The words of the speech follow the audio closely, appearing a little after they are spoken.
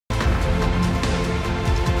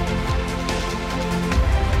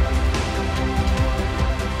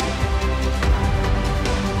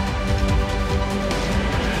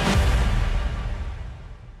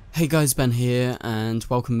Hey guys, Ben here and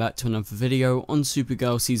welcome back to another video on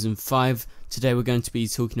Supergirl Season 5. Today we're going to be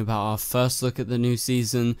talking about our first look at the new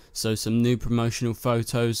season, so some new promotional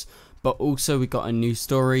photos, but also we got a new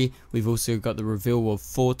story. We've also got the reveal of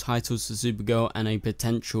 4 titles for Supergirl and a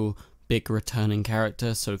potential big returning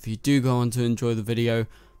character. So if you do go on to enjoy the video,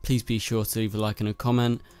 please be sure to leave a like and a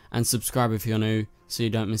comment and subscribe if you're new so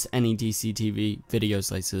you don't miss any DC TV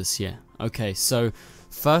videos later this year. Okay, so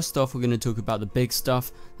first off, we're going to talk about the big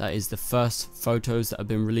stuff. That is the first photos that have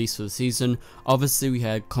been released for the season. Obviously, we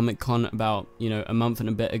had Comic-Con about, a month and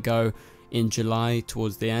a bit ago in July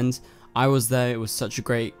towards the end. I was there. It was such a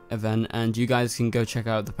great event, and you guys can go check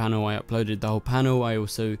out the panel. I uploaded the whole panel. I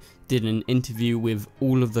also did an interview with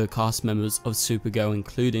all of the cast members of Supergirl,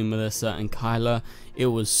 including Melissa and Kyla. It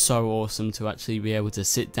was so awesome to actually be able to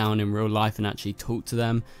sit down in real life and actually talk to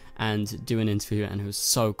them and do an interview, and it was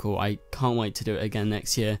so cool. I can't wait to do it again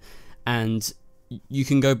next year, and you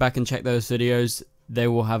can go back and check those videos. They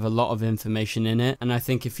will have a lot of information in it, and I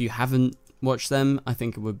think if you haven't watched them, I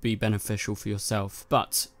think it would be beneficial for yourself.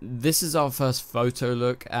 But this is our first photo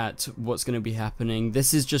look at what's going to be happening.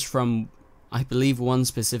 This is just from, I believe, one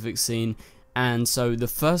specific scene, and so the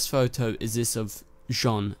first photo is this of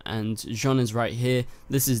Jean, and Jean is right here.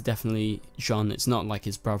 This is definitely Jean. It's not like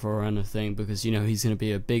his brother or anything, because he's going to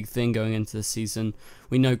be a big thing going into the season.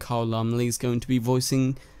 We know Carl Lumley is going to be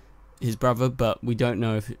voicing his brother, but we don't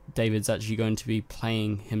know if David's actually going to be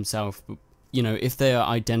playing himself. But, if they are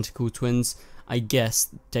identical twins, I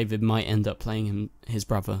guess David might end up playing his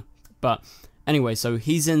brother. But anyway, so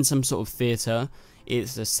he's in some sort of theater.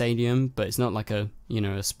 It's a stadium, but it's not like a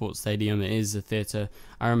sports stadium. It is a theater.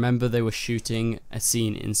 I remember they were shooting a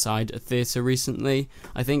scene inside a theater recently.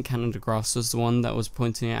 I think Canada Grass was the one that was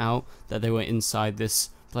pointing it out, that they were inside this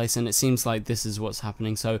place, and it seems like this is what's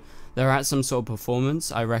happening. So they're at some sort of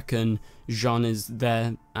performance. I reckon Jean is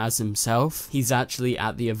there as himself. He's actually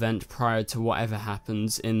at the event prior to whatever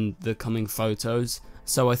happens in the coming photos.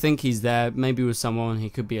 So I think he's there, maybe with someone. He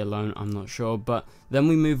could be alone, I'm not sure. But then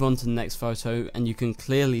we move on to the next photo, and you can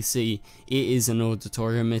clearly see it is an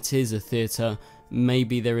auditorium. It is a theater.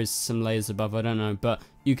 Maybe there is some layers above, I don't know, but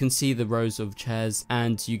you can see the rows of chairs,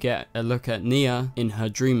 and you get a look at Nia in her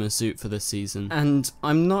Dreamer suit for this season. And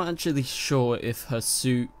I'm not actually sure if her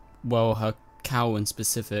suit, well, her cowl in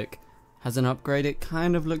specific, has an upgrade. It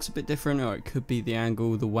kind of looks a bit different, or it could be the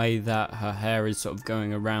angle, the way that her hair is sort of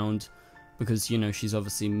going around, because she's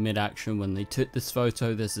obviously mid-action when they took this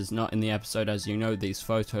photo. This is not in the episode, as you know. These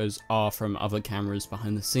photos are from other cameras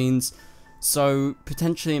behind the scenes. So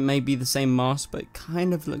potentially it may be the same mask, but it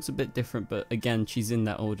kind of looks a bit different. But again, she's in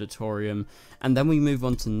that auditorium. And then we move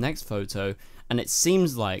on to the next photo, and it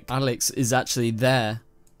seems like Alex is actually there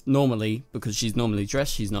normally, because she's normally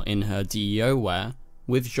dressed. She's not in her DEO wear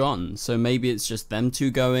with Jean. So maybe it's just them two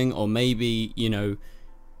going, or maybe,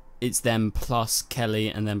 it's them plus Kelly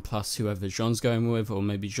and then plus whoever Jean's going with, or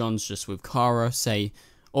maybe Jean's just with Kara, say,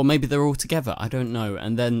 or maybe they're all together. I don't know.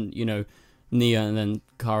 And then, Nia and then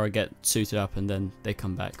Kara get suited up and then they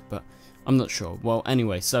come back, but I'm not sure. Well,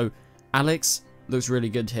 anyway, so Alex looks really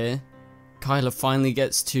good here. Kyla finally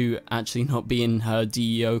gets to actually not be in her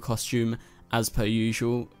DEO costume as per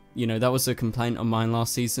usual. That was a complaint of mine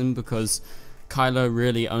last season, because Kyla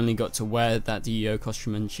really only got to wear that DEO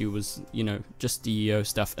costume, and she was, just DEO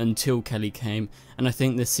stuff until Kelly came. And I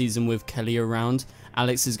think this season, with Kelly around,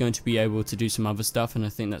 Alex is going to be able to do some other stuff, and I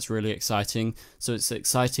think that's really exciting. So it's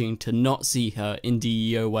exciting to not see her in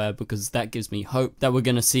DEO wear, because that gives me hope that we're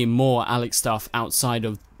going to see more Alex stuff outside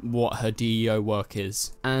of what her DEO work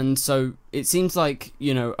is. And so it seems like,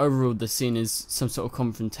 overall the scene is some sort of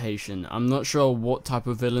confrontation. I'm not sure what type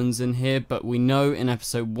of villain's in here, but we know in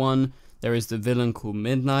episode 1 there is the villain called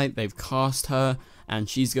Midnight. They've cast her, and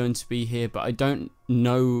she's going to be here, but I don't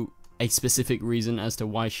know a specific reason as to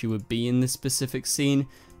why she would be in this specific scene.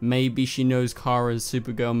 Maybe she knows Kara's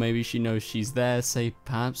Supergirl, maybe she knows she's there, say,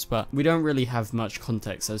 perhaps, but we don't really have much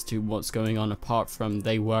context as to what's going on, apart from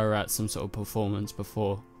they were at some sort of performance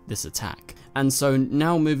before this attack. And so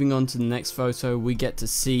now moving on to the next photo, we get to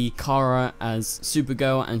see Kara as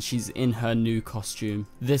Supergirl, and she's in her new costume.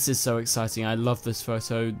 This is so exciting. I love this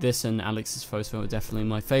photo. This and Alex's photo are definitely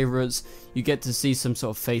my favorites. You get to see some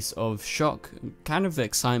sort of face of shock, kind of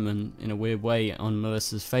excitement in a weird way on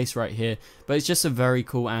Melissa's face right here, but it's just a very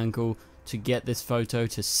cool angle to get this photo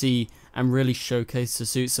to see and really showcase the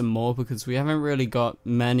suit some more, because we haven't really got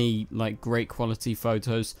many great quality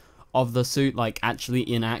photos of the suit actually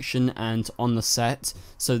in action and on the set.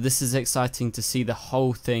 So this is exciting to see the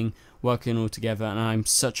whole thing working all together, and I'm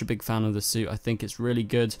such a big fan of the suit. I think it's really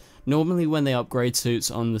good. Normally when they upgrade suits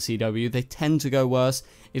on the CW, they tend to go worse.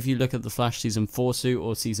 If you look at the Flash Season 4 suit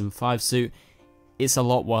or Season 5 suit, it's a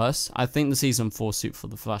lot worse. I think the Season 4 suit for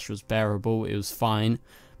the Flash was bearable, it was fine,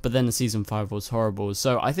 but then the Season 5 was horrible.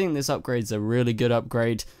 So I think this upgrade's a really good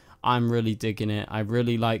upgrade. I'm really digging it. I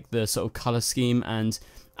really like the sort of colour scheme, and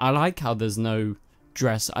I like how there's no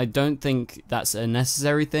dress. I don't think that's a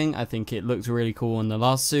necessary thing. I think it looked really cool on the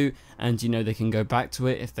last suit, and you know, they can go back to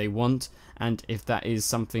it if they want, and if that is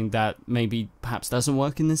something that maybe perhaps doesn't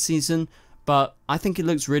work in this season. But I think it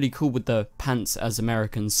looks really cool with the pants, as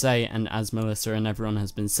Americans say, and as Melissa and everyone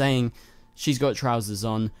has been saying, she's got trousers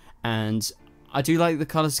on, and I do like the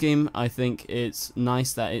colour scheme. I think it's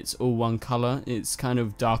nice that it's all one colour. It's kind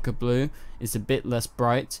of darker blue, it's a bit less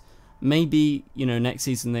bright. Maybe, you know, next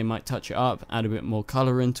season they might touch it up, add a bit more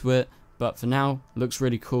colour into it, but for now, looks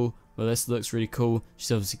really cool. Melissa looks really cool.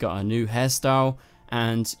 She's obviously got a new hairstyle,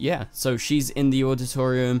 and yeah, so she's in the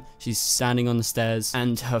auditorium, she's standing on the stairs,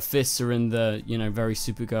 and her fists are in the, you know, very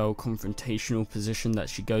Supergirl confrontational position that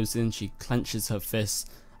she goes in. She clenches her fists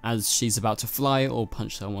as she's about to fly or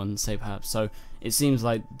punch someone, say perhaps. So it seems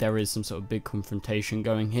like there is some sort of big confrontation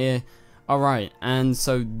going here. Alright, and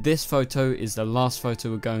so this photo is the last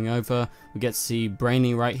photo we're going over. We get to see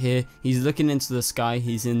Brainy right here. He's looking into the sky,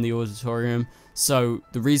 he's in the auditorium. So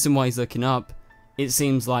the reason why he's looking up, it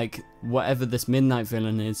seems like whatever this Midnight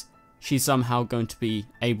villain is, she's somehow going to be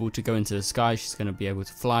able to go into the sky. She's going to be able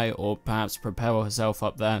to fly, or perhaps propel herself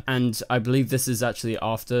up there. And I believe this is actually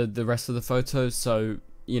after the rest of the photos, so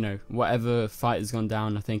you know, whatever fight has gone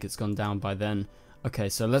down, I think it's gone down by then. Okay,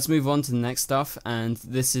 so let's move on to the next stuff, and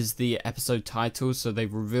this is the episode titles. So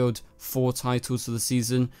they've revealed 4 titles for the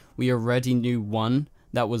season. We already knew one,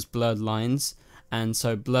 that was Bloodlines, and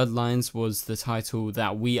so Bloodlines was the title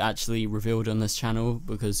that we actually revealed on this channel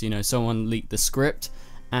because, you know, someone leaked the script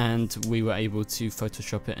and we were able to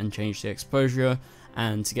Photoshop it and change the exposure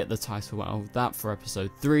and to get the title out of that for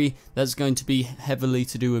episode 3. That's going to be heavily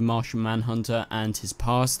to do with Martian Manhunter and his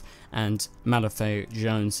past, and Malefate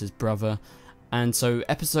Jones, his brother. And so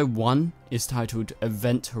episode 1 is titled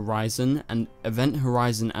Event Horizon, and Event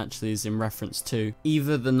Horizon actually is in reference to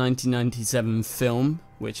either the 1997 film,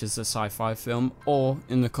 which is a sci-fi film, or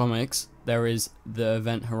in the comics there is the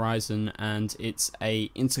Event Horizon, and it's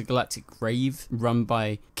a intergalactic rave run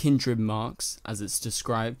by kindred marks, as it's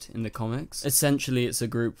described in the comics. Essentially it's a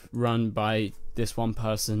group run by this one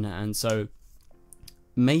person, and so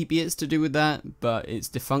maybe it's to do with that, but it's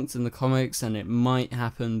defunct in the comics and it might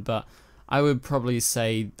happen, but I would probably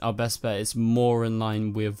say our best bet is more in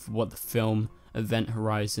line with what the film Event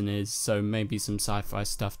Horizon is, so maybe some sci-fi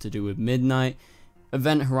stuff to do with Midnight.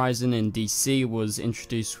 Event Horizon in DC was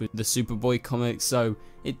introduced with the Superboy comics, so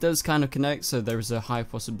it does kind of connect, so there is a high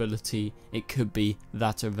possibility it could be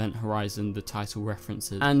that Event Horizon the title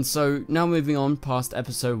references. And so now moving on past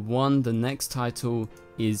episode 1, the next title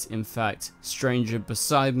is in fact Stranger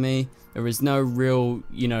Beside Me. There is no real,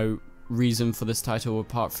 you know, reason for this title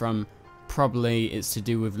apart from probably it's to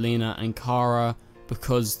do with Lena and Kara,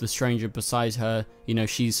 because the stranger beside her, you know,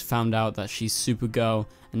 she's found out that she's Supergirl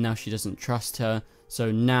and now she doesn't trust her. So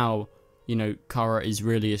now, you know, Kara is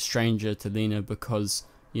really a stranger to Lena because,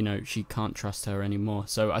 you know, she can't trust her anymore.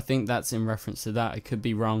 So I think that's in reference to that. I could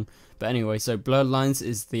be wrong. But anyway, so Bloodlines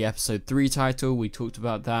is the episode 3 title. We talked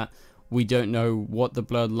about that. We don't know what the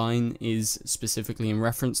bloodline is specifically in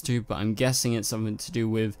reference to, but I'm guessing it's something to do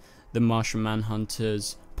with the Martian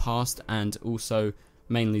Manhunter's past, and also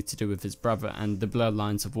mainly to do with his brother and the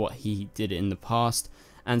bloodlines of what he did in the past.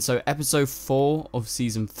 And so episode 4 of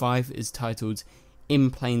season 5 is titled In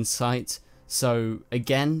Plain Sight. So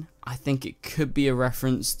again, I think it could be a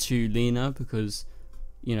reference to Lena because,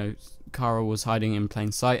 you know, Kara was hiding in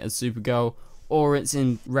plain sight as Supergirl, or it's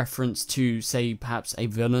in reference to, say, perhaps a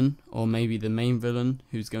villain, or maybe the main villain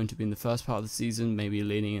who's going to be in the first part of the season, maybe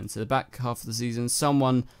leading into the back half of the season,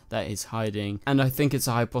 someone that is hiding. And I think it's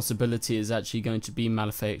a high possibility it's actually going to be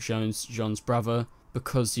Malefate Jones, Jean's brother,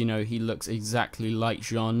 because, you know, he looks exactly like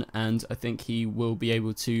Jean, and I think he will be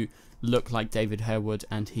able to look like David Harewood,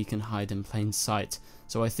 and he can hide in plain sight.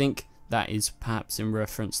 So I think that is perhaps in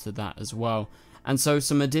reference to that as well. And so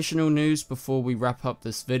some additional news before we wrap up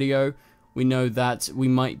this video. We know that we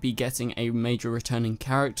might be getting a major returning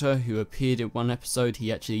character who appeared in one episode. He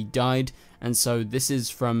actually died, and so this is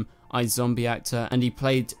from iZombie actor, and he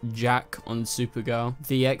played Jack on Supergirl,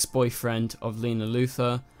 the ex-boyfriend of Lena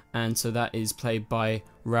Luthor, and so that is played by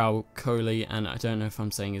Raul Coley, and I don't know if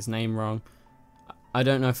I'm saying his name wrong. I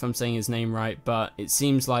don't know if I'm saying his name right, but it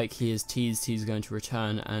seems like he has teased he's going to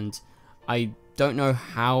return, and I don't know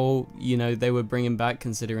how, you know, they would bring him back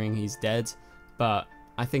considering he's dead, but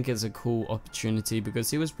I think it's a cool opportunity because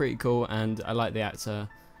he was pretty cool and I like the actor.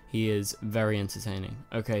 He is very entertaining.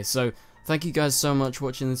 Okay, so thank you guys so much for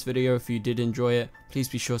watching this video. If you did enjoy it, please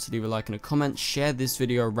be sure to leave a like and a comment. Share this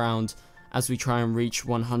video around as we try and reach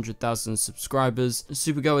 100,000 subscribers.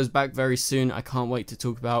 Supergirl is back very soon. I can't wait to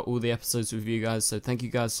talk about all the episodes with you guys. So thank you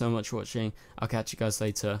guys so much for watching. I'll catch you guys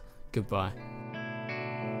later. Goodbye.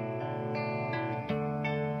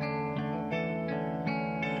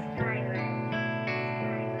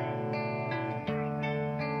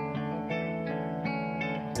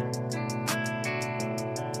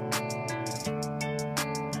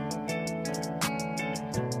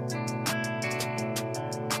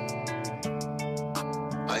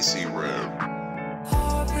 I see red.